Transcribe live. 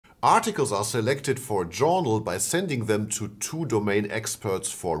Articles are selected for a journal by sending them to two domain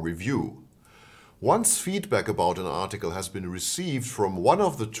experts for review. Once feedback about an article has been received from one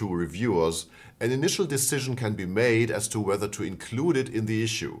of the two reviewers, an initial decision can be made as to whether to include it in the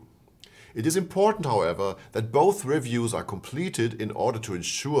issue. It is important, however, that both reviews are completed in order to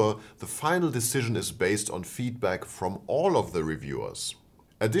ensure the final decision is based on feedback from all of the reviewers.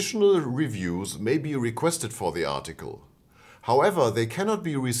 Additional reviews may be requested for the article. However, they cannot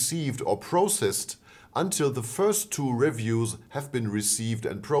be received or processed until the first two reviews have been received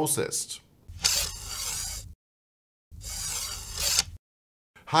and processed.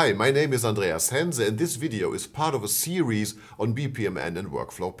 Hi, my name is Andreas Hense and this video is part of a series on BPMN and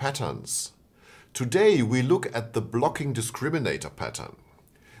workflow patterns. Today we look at the blocking discriminator pattern.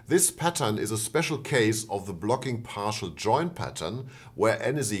 This pattern is a special case of the blocking partial join pattern where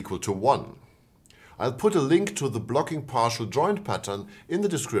n is equal to 1. I'll put a link to the blocking partial join pattern in the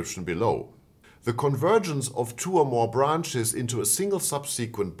description below. The convergence of two or more branches into a single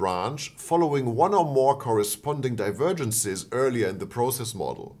subsequent branch following one or more corresponding divergences earlier in the process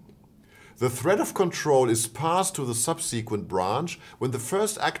model. The thread of control is passed to the subsequent branch when the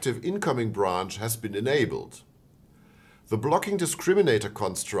first active incoming branch has been enabled. The blocking discriminator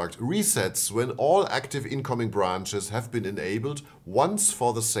construct resets when all active incoming branches have been enabled once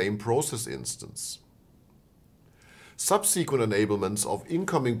for the same process instance. Subsequent enablements of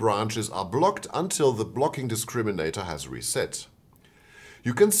incoming branches are blocked until the blocking discriminator has reset.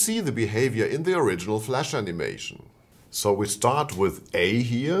 You can see the behavior in the original flash animation. So we start with A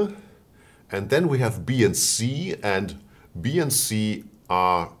here, and then we have B and C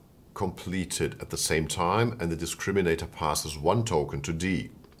are completed at the same time, and the discriminator passes one token to D.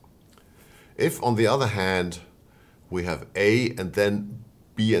 If, on the other hand, we have A and then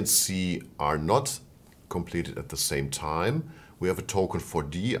B and C are not completed at the same time, we have a token for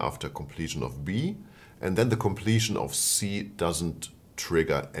D after completion of B, and then the completion of C doesn't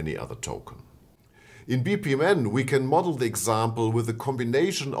trigger any other token. In BPMN, we can model the example with a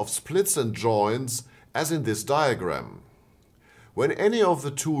combination of splits and joins, as in this diagram. When any of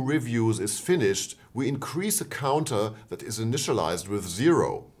the two reviews is finished, we increase a counter that is initialized with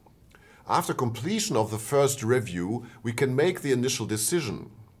 0. After completion of the first review, we can make the initial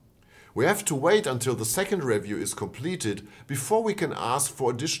decision. We have to wait until the second review is completed before we can ask for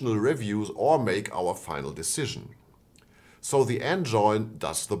additional reviews or make our final decision. So the AND join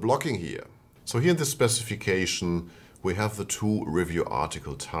does the blocking here. So here in this specification we have the two review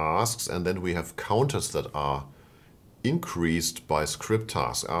article tasks, and then we have counters that are increased by script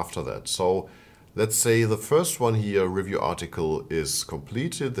tasks after that. So let's say the first one here, review article, is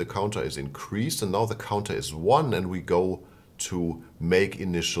completed, the counter is increased, and now the counter is 1 and we go to make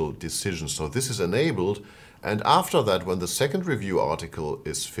initial decisions. So this is enabled, and after that, when the second review article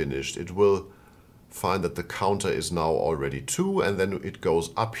is finished, it will find that the counter is now already 2, and then it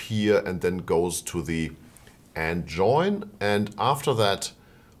goes up here and then goes to the AND join, and after that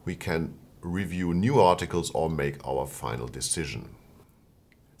we can review new articles or make our final decision.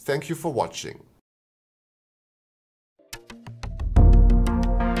 Thank you for watching.